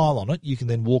there's a tile on it, you can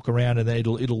then walk around and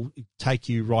it'll take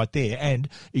you right there. And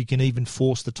you can even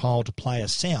force the tile to play a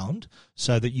sound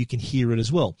so that you can hear it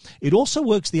as well. It also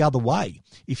works the other way.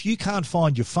 If you can't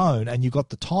find your phone and you've got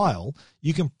the tile,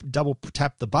 you can double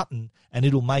tap the button and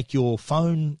it'll make your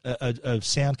phone, a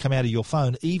sound come out of your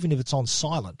phone, even if it's on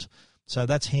silent. So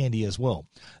that's handy as well.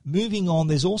 Moving on,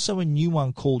 there's also a new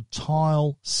one called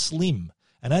Tile Slim.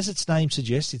 And as its name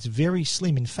suggests, it's very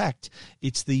slim. In fact,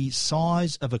 it's the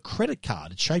size of a credit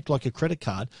card. It's shaped like a credit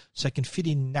card, so it can fit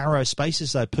in narrow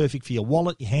spaces, so perfect for your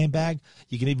wallet, your handbag.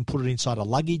 You can even put it inside a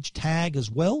luggage tag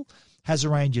as well. Has a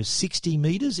range of 60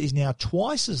 meters, is now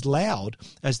twice as loud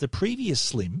as the previous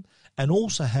Slim, and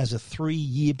also has a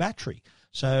 3-year battery.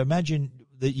 So imagine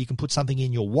that you can put something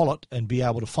in your wallet and be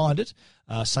able to find it.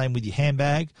 Same with your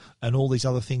handbag and all these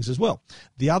other things as well.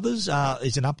 The others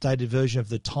is an updated version of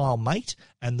the Tile Mate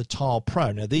and the Tile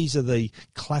Pro. Now these are the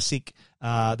classic.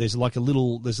 There's a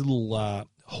little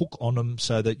hook on them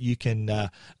so that you can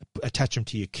attach them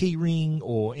to your key ring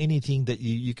or anything that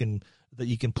you can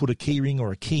put a key ring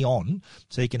or a key on,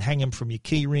 so you can hang them from your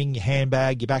key ring, your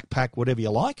handbag, your backpack, whatever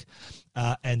you like.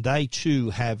 And they too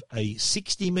have a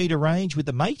 60-meter range with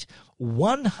the Mate,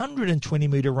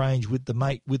 120-meter range with the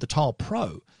Mate with the Tile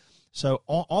Pro. So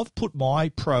I've put my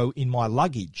Pro in my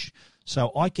luggage,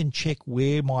 so I can check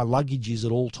where my luggage is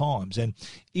at all times. And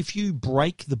if you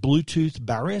break the Bluetooth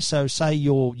barrier, so say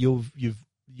you've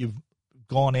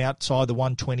gone outside the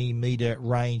 120-meter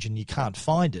range and you can't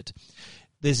find it,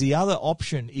 there's the other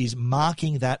option is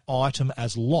marking that item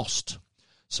as lost.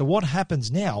 So what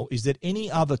happens now is that any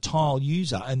other Tile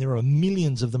user, and there are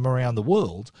millions of them around the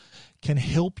world, can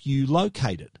help you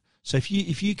locate it. So if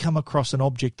you come across an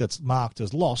object that's marked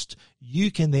as lost,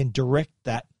 you can then direct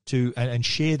that to and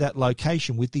share that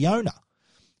location with the owner.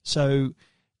 So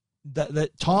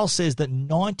that Tile says that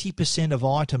 90% of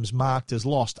items marked as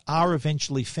lost are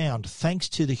eventually found thanks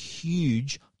to the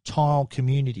huge Tile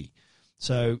community.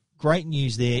 So great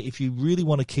news there. If you really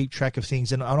want to keep track of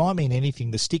things, and I mean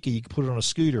anything, the sticker, you can put it on a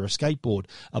scooter, a skateboard,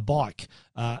 a bike,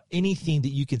 anything that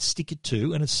you can stick it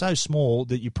to, and it's so small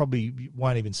that you probably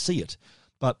won't even see it,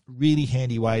 but really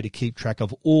handy way to keep track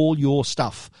of all your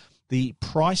stuff. The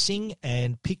pricing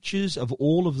and pictures of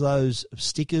all of those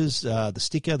stickers, the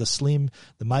sticker, the Slim,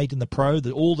 the Mate and the Pro,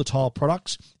 all the Tile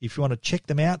products, if you want to check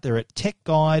them out, they're at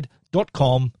techguide.com.au.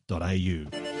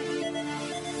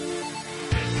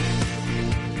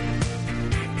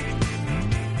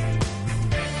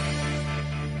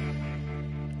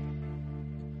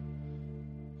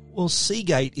 Well,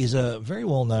 Seagate is a very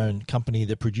well-known company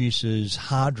that produces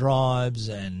hard drives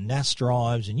and NAS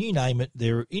drives and you name it.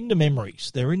 They're into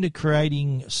memories. They're into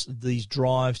creating these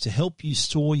drives to help you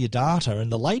store your data.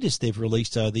 And the latest they've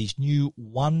released are these new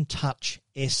one-touch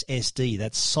SSD,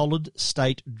 that's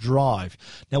solid-state drive.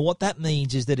 Now, what that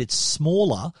means is that it's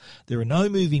smaller. There are no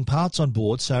moving parts on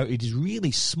board, so it is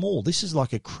really small. This is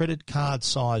like a credit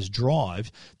card-sized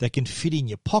drive that can fit in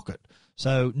your pocket.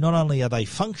 So not only are they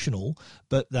functional,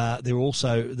 but they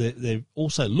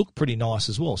also look pretty nice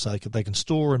as well. So they can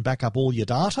store and back up all your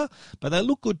data, but they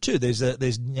look good too.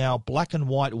 There's now black and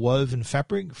white woven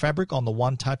fabric on the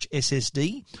One Touch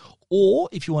SSD, or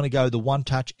if you want to go the One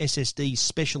Touch SSD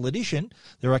Special Edition,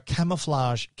 there are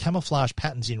camouflage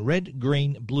patterns in red,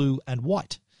 green, blue, and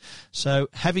white. So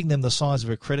having them the size of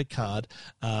a credit card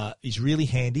is really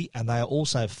handy, and they are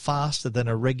also faster than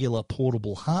a regular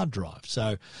portable hard drive.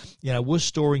 So, we're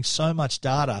storing so much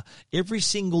data. Every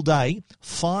single day,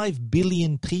 5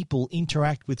 billion people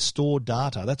interact with stored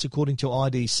data. That's according to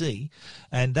IDC,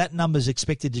 and that number is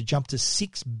expected to jump to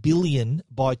 6 billion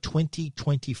by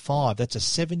 2025. That's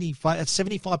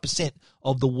 75%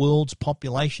 of the world's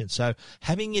population. So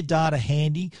having your data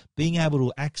handy, being able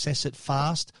to access it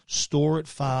fast, store it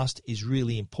fast, is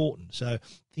really important. So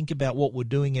think about what we're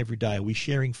doing every day. We're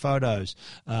sharing photos.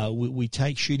 We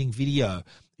take shooting video.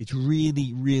 It's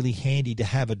really, really handy to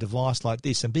have a device like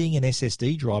this. And being an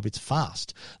SSD drive, it's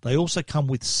fast. They also come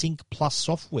with Sync Plus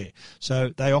software. So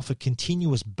they offer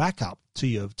continuous backup to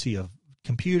your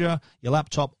computer, your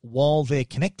laptop, while they're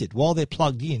connected, while they're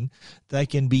plugged in. They're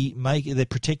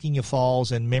protecting your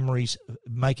files and memories,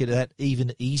 make it that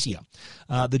even easier.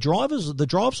 The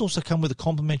drives also come with a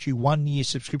complimentary 1-year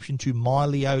subscription to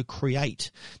MyLeo Create.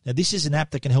 Now, this is an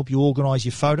app that can help you organize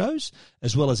your photos,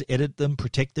 as well as edit them,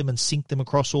 protect them, and sync them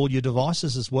across all your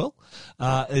devices as well.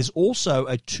 There's also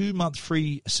a 2-month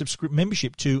free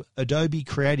membership to Adobe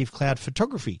Creative Cloud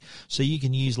Photography, so you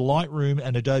can use Lightroom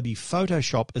and Adobe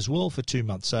Photoshop as well for 2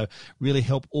 months. So really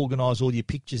help organize all your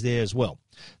pictures there as well.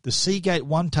 The Seagate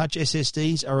One Touch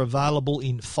SSDs are available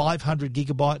in 500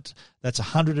 gigabytes, that's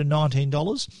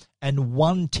 $119, and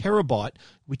 1 terabyte,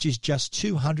 which is just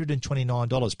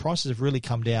 $229. Prices have really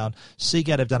come down.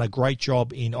 Seagate have done a great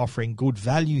job in offering good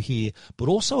value here, but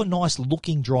also a nice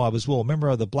looking drive as well.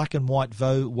 Remember, the black and white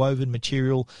woven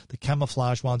material, the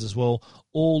camouflage ones as well,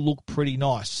 all look pretty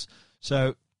nice.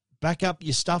 So back up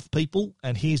your stuff, people,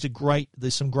 and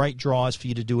there's some great drives for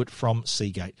you to do it from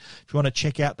Seagate. If you want to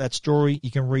check out that story, you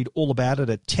can read all about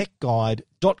it at techguide.com.au.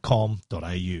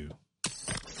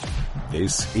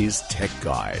 This is Tech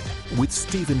Guide with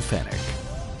Stephen Fennick.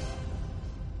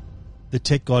 The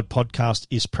Tech Guide podcast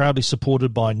is proudly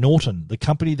supported by Norton, the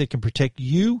company that can protect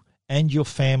you and your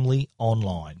family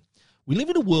online. We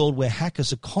live in a world where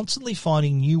hackers are constantly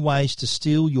finding new ways to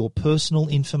steal your personal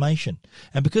information.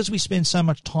 And because we spend so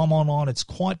much time online, it's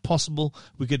quite possible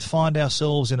we could find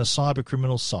ourselves in a cyber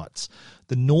criminal's sights.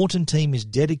 The Norton team is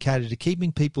dedicated to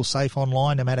keeping people safe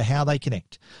online no matter how they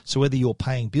connect. So whether you're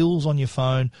paying bills on your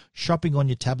phone, shopping on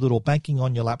your tablet, or banking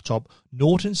on your laptop,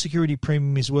 Norton Security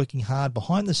Premium is working hard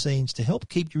behind the scenes to help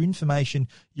keep your information,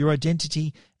 your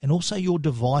identity, and also your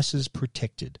devices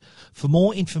protected. For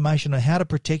more information on how to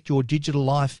protect your digital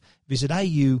life, visit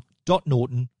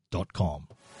au.norton.com.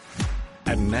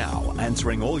 And now,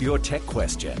 answering all your tech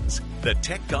questions, the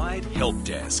Tech Guide Help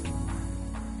Desk.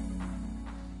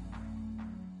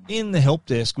 In the Help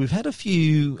Desk, we've had a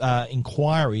few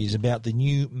inquiries about the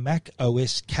new Mac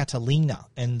OS Catalina,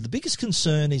 and the biggest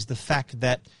concern is the fact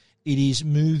that it is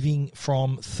moving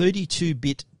from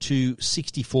 32-bit to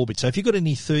 64-bit. So if you've got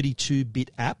any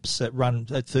 32-bit apps that run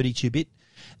at 32-bit,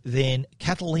 then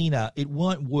Catalina, it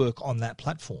won't work on that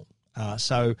platform.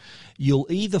 So you'll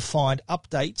either find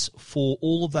updates for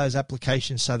all of those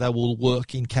applications so they will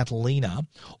work in Catalina,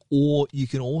 or you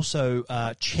can also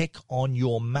check on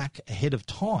your Mac ahead of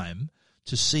time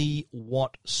to see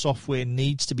what software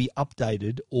needs to be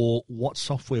updated or what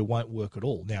software won't work at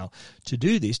all. Now, to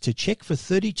do this, to check for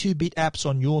 32-bit apps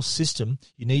on your system,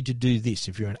 you need to do this.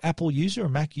 If you're an Apple user, a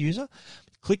Mac user,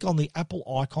 click on the Apple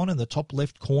icon in the top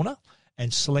left corner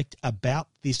and select About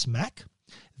This Mac.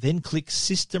 Then click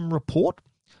System Report,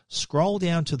 scroll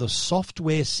down to the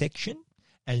Software section,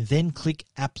 and then click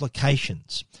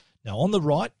Applications. Now, on the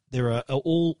right, there are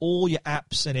all your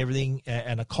apps and everything,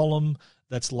 and a column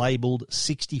that's labeled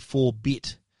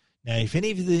 64-bit. Now, if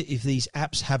any of these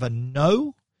apps have a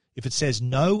no, if it says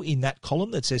no in that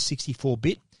column that says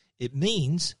 64-bit, it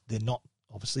means they're not,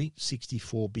 obviously,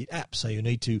 64-bit apps. So you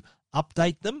need to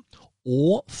update them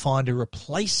or find a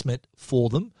replacement for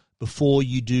them before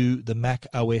you do the Mac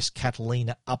OS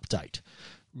Catalina update.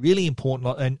 Really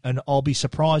important, and I'll be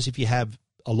surprised if you have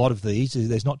a lot of these.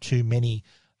 There's not too many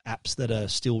apps that are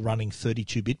still running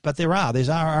 32-bit, but there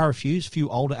are a few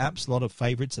older apps, a lot of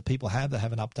favorites that people have that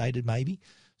haven't updated maybe.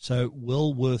 So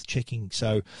well worth checking.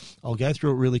 So I'll go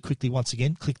through it really quickly once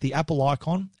again. Click the Apple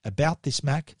icon, About This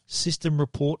Mac, System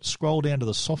Report, scroll down to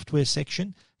the Software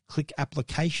section, click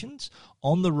Applications.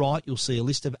 On the right, you'll see a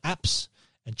list of apps,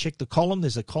 and check the column.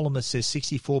 There's a column that says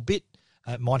 64-bit.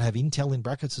 It might have Intel in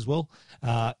brackets as well.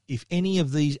 If any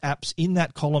of these apps in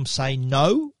that column say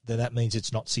no, then that means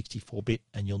it's not 64-bit,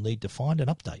 and you'll need to find an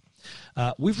update.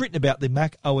 We've written about the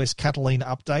Mac OS Catalina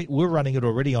update. We're running it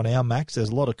already on our Macs. There's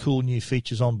a lot of cool new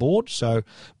features on board, so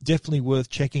definitely worth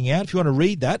checking out. If you want to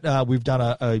read that, we've done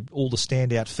all the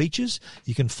standout features.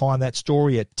 You can find that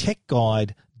story at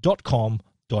techguide.com.au.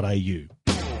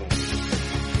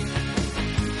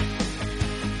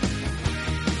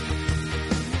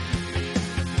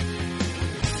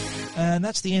 And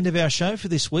that's the end of our show for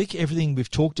this week. Everything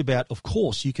we've talked about, of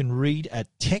course, you can read at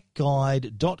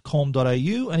techguide.com.au.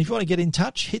 And if you want to get in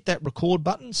touch, hit that record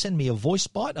button, send me a voice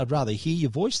bite. I'd rather hear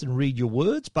your voice than read your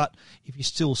words. But if you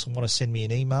still want to send me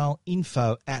an email,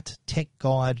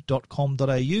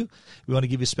 info@techguide.com.au. We want to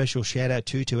give a special shout out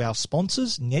to our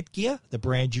sponsors, Netgear, the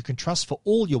brand you can trust for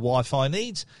all your Wi-Fi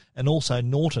needs, and also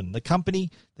Norton, the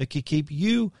company that can keep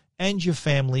you and your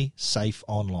family safe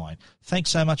online. Thanks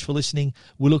so much for listening.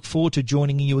 We look forward to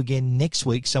joining you again next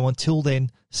week. So until then,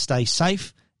 stay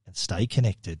safe and stay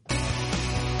connected.